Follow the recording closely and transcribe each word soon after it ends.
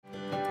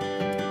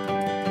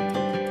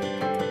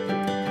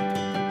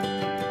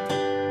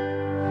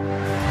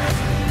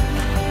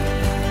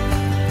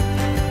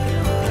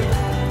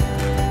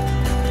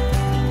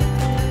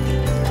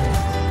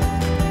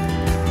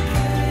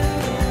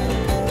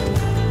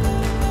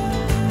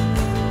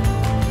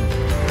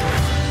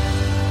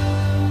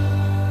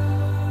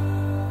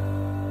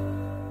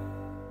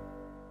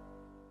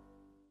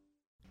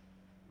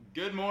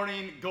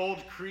morning,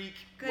 Gold Creek.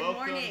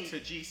 Welcome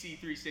to GC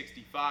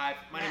 365.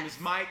 My name is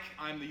Mike.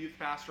 I'm the youth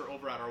pastor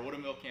over at our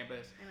Woodinville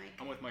campus. Hi, Mike.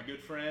 I'm with my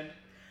good friend.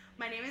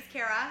 My name is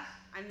Kara.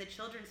 I'm the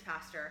children's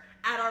pastor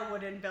at our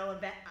Woodinville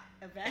event.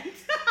 At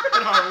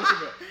our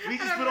Woodinville. We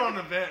just put on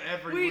an event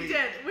every week.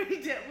 We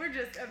did. We're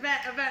just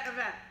event.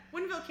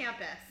 Woodinville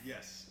campus.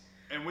 Yes.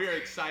 And we are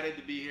excited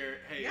to be here.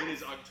 Hey, Yes. It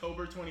is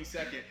October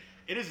 22nd.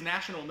 It is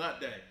National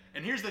Nut Day.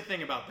 And here's the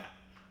thing about that.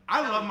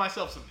 I love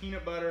myself some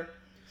peanut butter.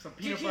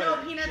 Did you know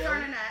peanuts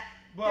aren't a nut?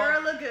 Well, they're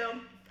a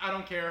legume. I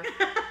don't care.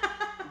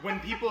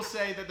 When people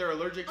say that they're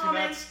allergic to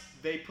Almonds. nuts,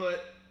 they put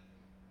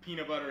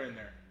peanut butter in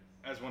there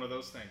as one of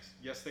those things.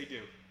 Yes, they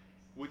do.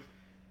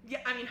 Yeah,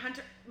 I mean,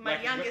 Hunter,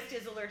 my youngest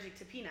is allergic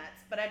to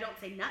peanuts, but I don't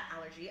say nut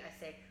allergy. I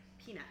say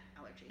peanut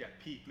allergy. Yeah,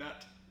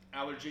 peanut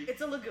allergy.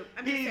 It's a legume.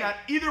 Peanut.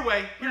 Either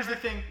way, here's the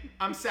thing.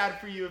 I'm sad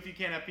for you if you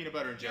can't have peanut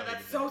butter and jelly. Yeah,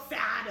 that's today. so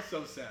sad.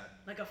 So sad.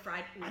 Like a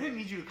fried. I didn't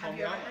need you to call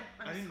me out.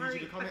 I didn't sorry.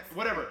 need you to call me out.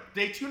 Whatever.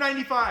 Day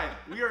 295.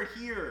 We are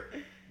here.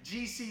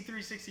 GC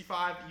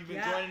 365. You've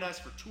been joining us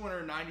for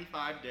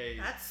 295 days.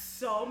 That's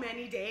so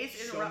many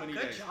days in a row.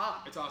 Good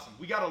job. It's awesome.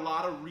 We got a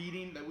lot of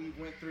reading that we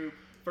went through.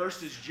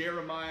 First is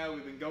Jeremiah.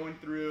 We've been going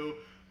through.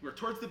 We're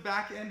towards the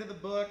back end of the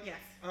book. Yes.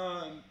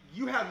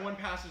 You had one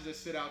passage that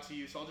stood out to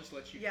you, so I'll just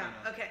let you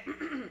Okay.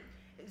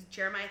 It's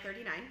Jeremiah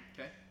 39.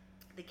 Okay.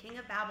 The king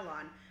of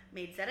Babylon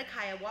made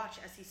Zedekiah watch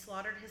as he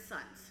slaughtered his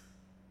sons.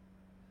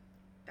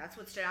 That's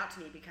what stood out to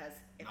me, because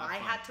if I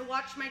had to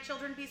watch my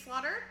children be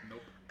slaughtered,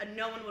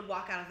 no one would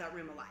walk out of that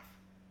room alive.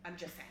 I'm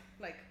just saying.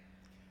 Like,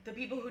 the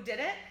people who did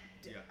it,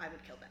 I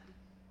would kill them.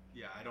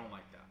 Yeah, I don't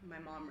like that. My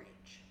mom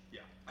rage.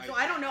 Yeah. So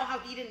I don't know how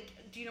he didn't.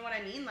 Do you know what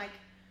I mean? Like,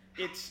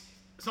 it's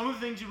some of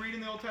the things you read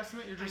in the Old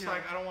Testament. You're just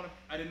like,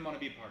 I didn't want to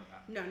be a part of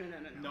that. No.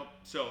 Nope.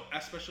 So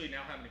especially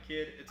now having a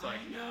kid, it's like.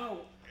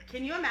 No.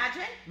 Can you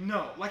imagine?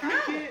 No. Like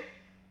I get.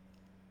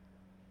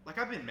 Like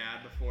I've been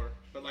mad before,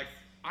 but like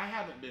I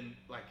haven't been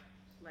like.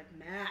 Like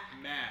mad.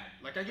 Mad.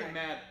 Like I get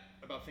mad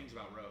about things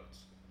about Rose.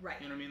 Right.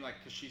 You know what I mean? Like,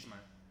 because she's my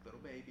little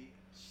baby.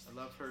 I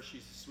love her.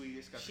 She's the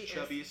sweetest. Got the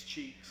chubbiest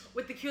cheeks.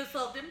 With the cutest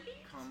little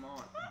dimpies? Come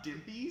on.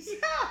 Dimpies?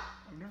 Yeah.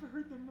 I've never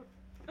heard them.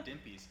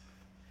 Dimpies.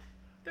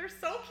 They're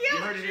so cute. You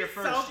heard it here She's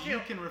first. So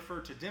you can refer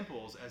to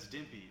dimples as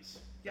dimpies.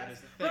 Yes. That is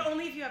the thing. But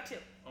only if you have two.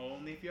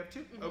 Only if you have two?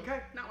 Mm-hmm. Okay.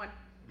 Not one.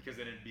 Because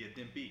then it'd be a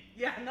dimpy.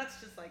 Yeah, and that's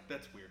just like...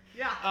 That's weird.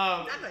 Yeah,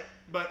 exactly.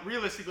 But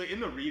realistically,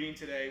 in the reading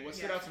today, what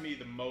stood out to me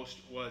the most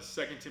was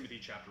 2 Timothy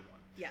chapter 1.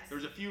 Yes.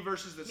 There's a few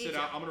verses that stood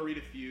out. I'm going to read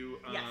a few.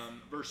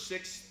 Verse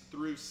 6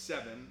 through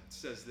 7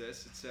 says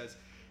this. It says,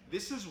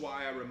 "This is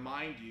why I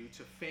remind you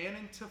to fan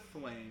into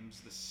flames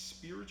the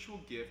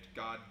spiritual gift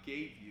God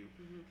gave you.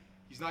 Mm-hmm.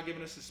 He's not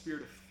given us a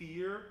spirit of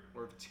fear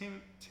or of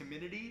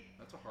timidity."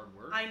 That's a hard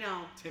word. I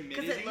know.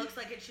 Timidity. Because it looks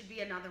like it should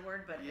be another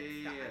word, but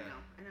it's not.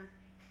 I know.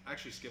 I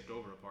actually skipped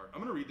over a part. I'm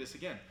going to read this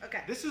again.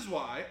 Okay. "This is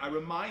why I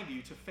remind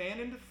you to fan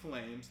into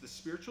flames the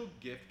spiritual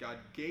gift God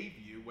gave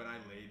you when I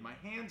laid my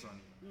hands on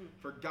you.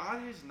 For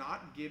God has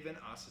not given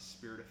us a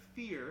spirit of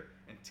fear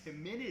and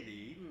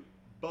timidity,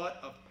 but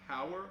of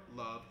power,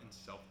 love, and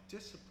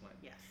self-discipline."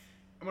 Yes.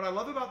 And what I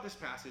love about this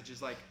passage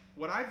is like,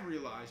 what I've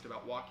realized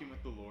about walking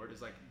with the Lord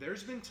is like,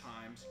 there's been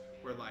times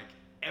where like,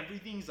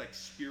 everything's like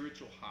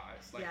spiritual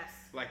highs. Like,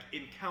 like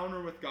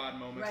encounter with God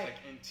moments, like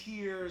in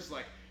tears,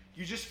 like,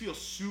 you just feel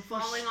super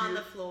falling on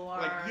the floor.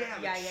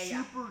 Like,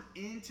 super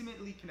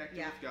intimately connected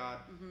with God.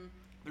 Mm-hmm.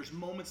 There's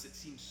moments that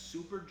seem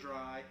super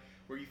dry,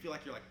 where you feel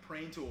like you're like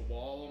praying to a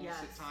wall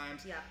almost at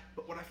times. Yeah.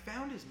 But what I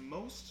found is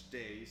most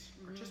days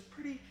are just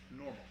pretty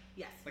normal.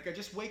 Yes. Like I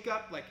just wake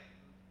up, like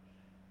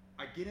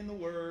I get in the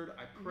Word,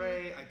 I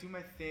pray, I do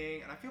my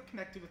thing, and I feel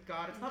connected with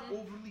God. It's not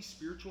overly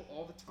spiritual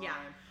all the time. Yeah.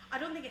 I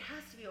don't think it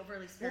has to be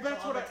overly spiritual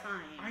all the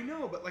time. I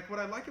know, but like what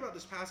I like about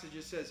this passage,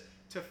 it says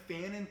to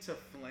fan into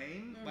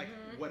flame, like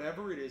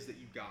whatever it is that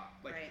you got,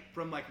 like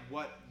from like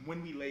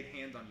when we laid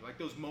hands on you, like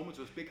those moments,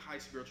 those big high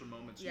spiritual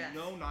moments. You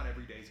know, not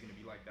every day is going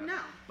to be like that. No.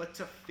 But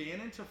to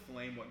fan into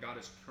flame what God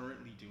is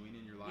currently doing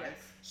in your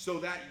life, so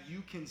that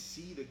you can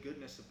see the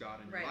goodness of God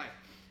in your life.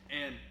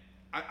 And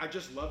I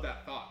just love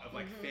that thought of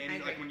like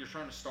fanning, like when you're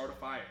trying to start a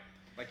fire.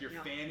 Like you're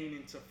fanning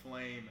into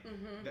flame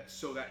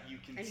so that you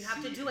can see. And you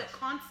have to do it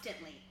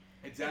constantly.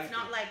 Exactly. It's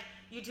not like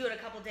you do it a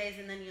couple days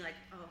and then you're like,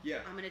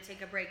 I'm going to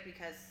take a break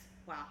because,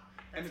 wow,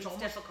 that seems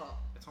difficult.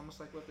 It's almost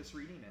like what this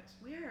reading is.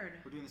 Weird.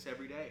 We're doing this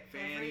every day.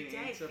 Fanning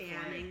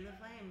the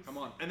flames. Come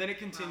on. And then it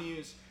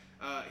continues,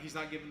 he's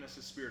not giving us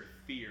a spirit of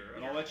fear.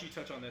 And I'll let you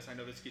touch on this. I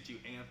know this gets you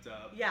amped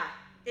up. Yeah,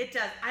 it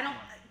does. I don't,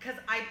 because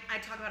I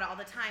talk about it all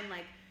the time.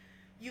 Like,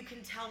 you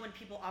can tell when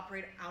people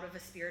operate out of a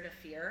spirit of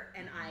fear.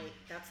 And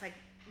that's like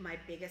my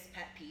biggest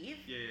pet peeve.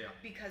 Yeah.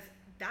 Because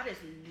that is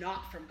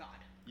not from God.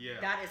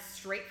 Yeah. That is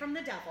straight from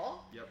the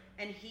devil. Yep.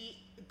 And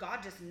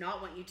God does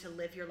not want you to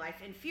live your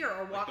life in fear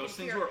or walk in fear. Those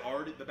things were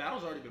already, the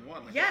battle's already been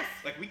won. Like, yes.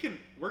 Like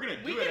we're going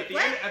to do it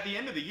at the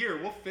end of the year.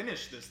 We'll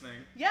finish this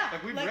thing. Yeah.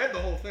 Like we've read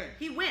the whole thing.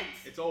 He wins.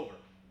 It's over.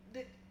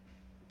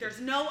 There's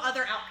no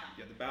other outcome.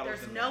 Yeah, the battle's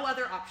There's no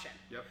other option.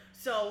 Yep.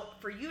 So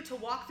for you to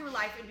walk through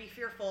life and be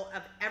fearful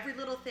of every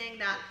little thing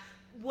that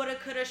woulda,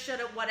 coulda,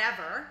 shoulda,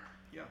 whatever.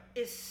 Yeah.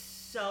 Is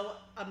so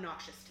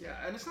obnoxious to me.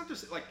 Yeah, and it's not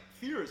just like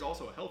fear is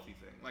also a healthy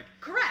thing. Like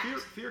correct.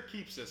 Fear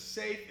keeps us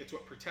safe. It's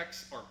what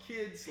protects our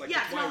kids. Like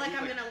yeah, it's not like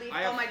I'm gonna leave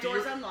all my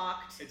doors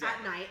unlocked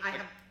at night. I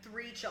have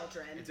 3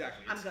 children.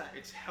 Exactly. I'm good.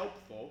 It's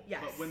helpful.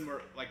 Yes. But when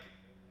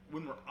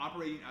we're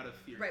operating out of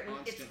fear, right? When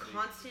it's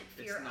constant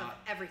fear of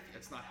everything.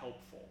 It's not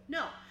helpful.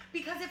 No,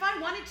 because if I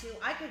wanted to,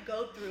 I could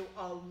go through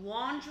a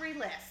laundry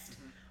list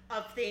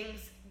of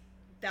things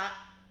that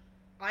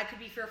I could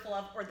be fearful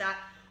of, or that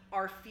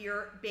are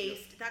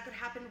fear-based, that could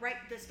happen right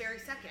this very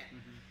second.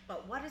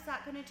 But what is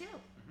that going to do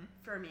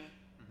for me?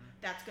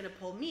 That's going to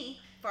pull me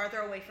farther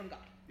away from God.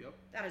 Yep.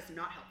 That is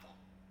not helpful.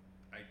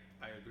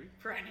 I agree.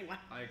 For anyone.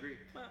 I agree.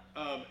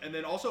 And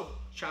then also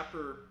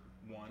chapter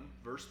 1,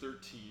 verse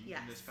 13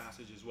 in this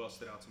passage as well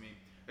stood out to me.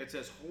 It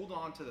says, hold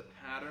on to the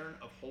pattern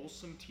of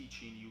wholesome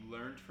teaching you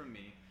learned from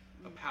me,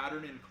 a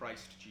pattern in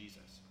Christ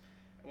Jesus.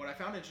 And what I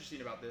found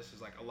interesting about this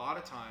is like a lot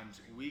of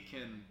times we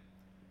can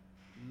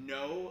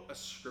know a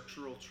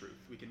scriptural truth.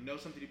 We can know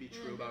something to be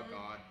true about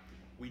God.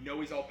 We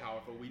know he's all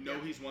powerful. We know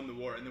he's won the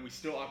war, and then we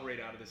still operate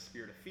out of this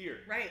spirit of fear.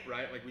 Right.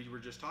 Like we were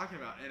just talking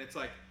about. And it's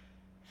like,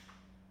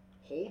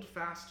 hold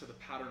fast to the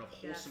pattern of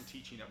wholesome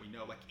teaching that we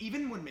know. Like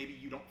even when maybe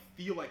you don't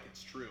feel like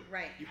it's true.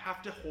 Right. You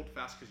have to hold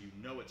fast because you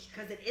know it's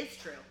true. Because it is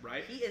true.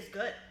 Right. He is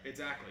good.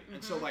 Exactly.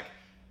 And so like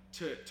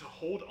to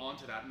hold on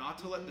to that, not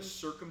to let the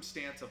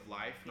circumstance of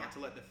life, not to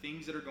let the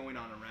things that are going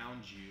on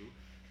around you,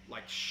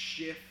 like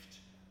shift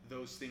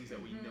those things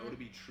that we know to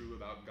be true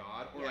about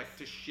God, or like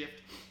to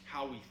shift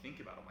how we think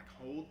about them. Like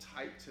hold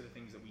tight to the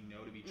things that we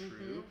know to be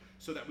true,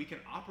 so that we can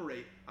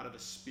operate out of a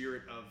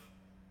spirit of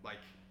like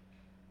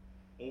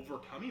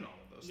overcoming all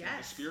of those things.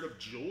 The spirit of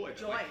joy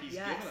that like he's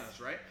given us,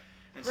 right?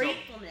 And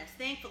gratefulness,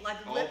 thankful, like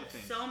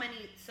so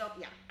many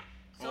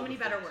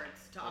better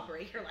words to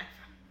operate your life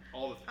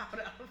all the things. Out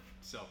of.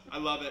 So I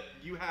love it.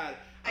 You had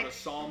a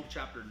Psalm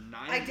chapter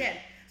 9. I did.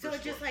 So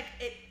it just like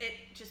it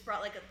just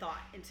brought like a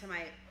thought into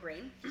my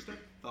brain. Just a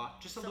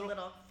thought. Just a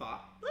little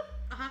thought.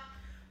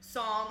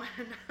 Psalm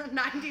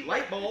 90.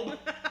 Light bulb.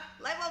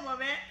 Light bulb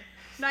moment.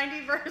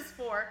 90 verse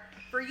 4.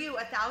 For you,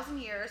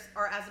 1,000 years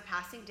are as a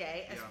passing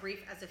day, as brief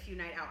as a few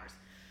night hours.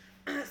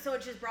 So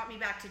it just brought me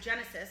back to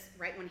Genesis,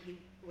 right when he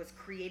was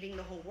creating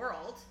the whole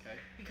world. Okay.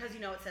 Because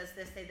it says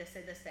this day, this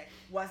day, this day.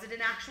 Was it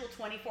an actual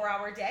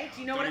 24-hour day?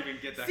 Do you know don't what? Even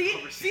get that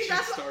conversation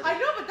that's started. I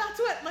know, but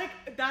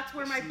that's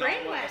where my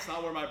brain went. That's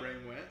not where my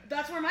brain went.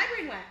 That's where my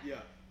brain went.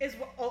 Yeah.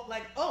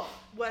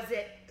 Was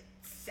it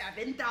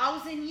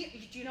 7,000 years?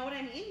 Do you know what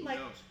I mean? Who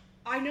knows?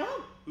 I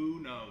know.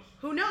 Who knows?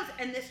 Who knows?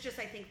 And this just,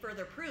 I think,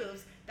 further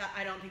proves that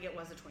I don't think it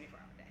was a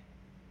 24-hour day.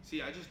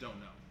 See, I just don't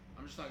know.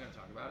 I'm just not going to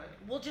talk about it.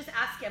 We'll just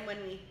ask him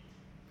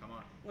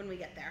when we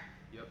get there.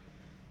 Yep.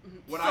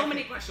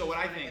 Many questions. So what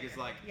I think is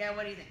like... Yeah,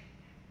 what do you think?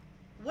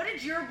 What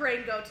did your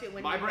brain go to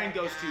when my brain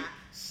goes to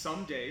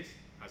some days,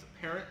 as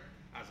a parent,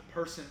 as a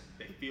person,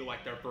 they feel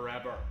like they're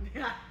forever.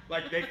 Yeah.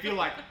 Like they feel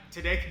like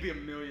today could be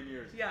 1,000,000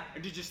 years. Yeah.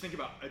 And you just think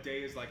about a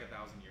day is like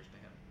 1,000 years to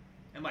him.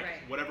 And like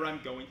whatever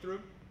I'm going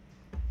through,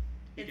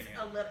 it's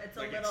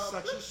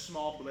such a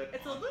small blip.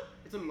 It's a loop.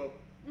 It's a loop.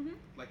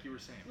 Like you were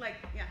saying.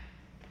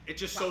 It's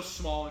just so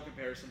small in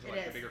comparison to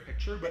like the bigger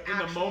picture, but in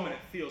the moment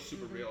it feels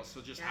super real. So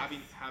just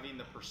having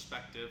the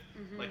perspective,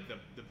 like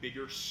the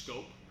bigger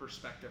scope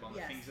perspective on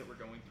the things that we're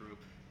going through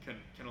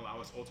can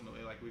allow us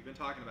ultimately, like we've been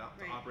talking about,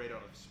 to operate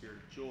out of a spirit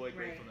of joy,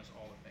 gratefulness,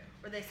 all the things.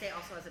 Or they say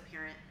also as a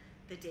parent,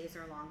 the days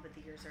are long but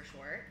the years are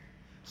short.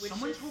 Which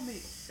Someone told me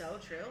so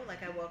true.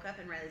 Like I woke up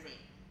and Riley's 8.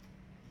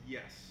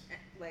 Yes.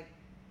 Like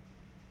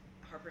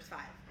Harper's 5,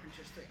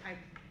 Hunter's 3. I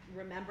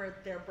remember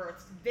their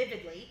births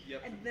vividly,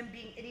 and them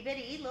being itty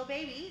bitty little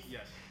babies.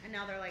 Yes. And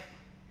now they're like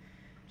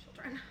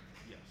children.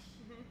 Yes.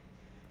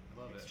 I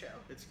love it. It's true.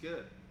 It's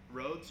good.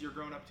 Rhodes, you're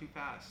growing up too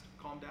fast.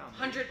 Calm down.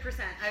 100%.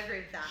 I agree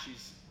with that.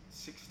 She's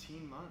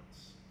 16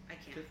 months. I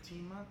can't.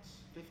 15 months?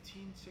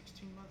 15,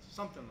 16 months?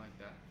 Something like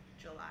that.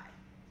 July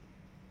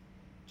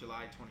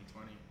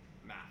 2020.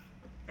 Math.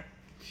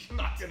 I'm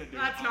not going to do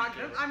it.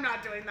 I'm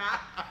not doing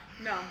that.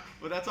 No.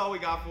 Well, that's all we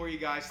got for you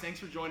guys. Thanks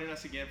for joining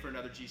us again for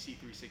another GC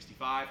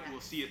 365. Yes. We'll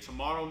see you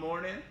tomorrow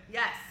morning.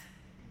 Yes.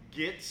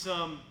 Get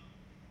some,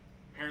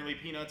 apparently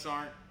peanuts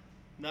aren't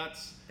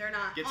nuts. They're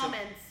not.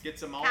 Almonds. Get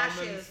some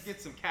almonds. Get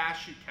some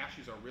cashews.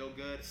 Cashews are real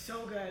good.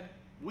 So good.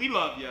 We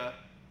love you.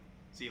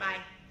 See you later.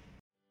 Bye.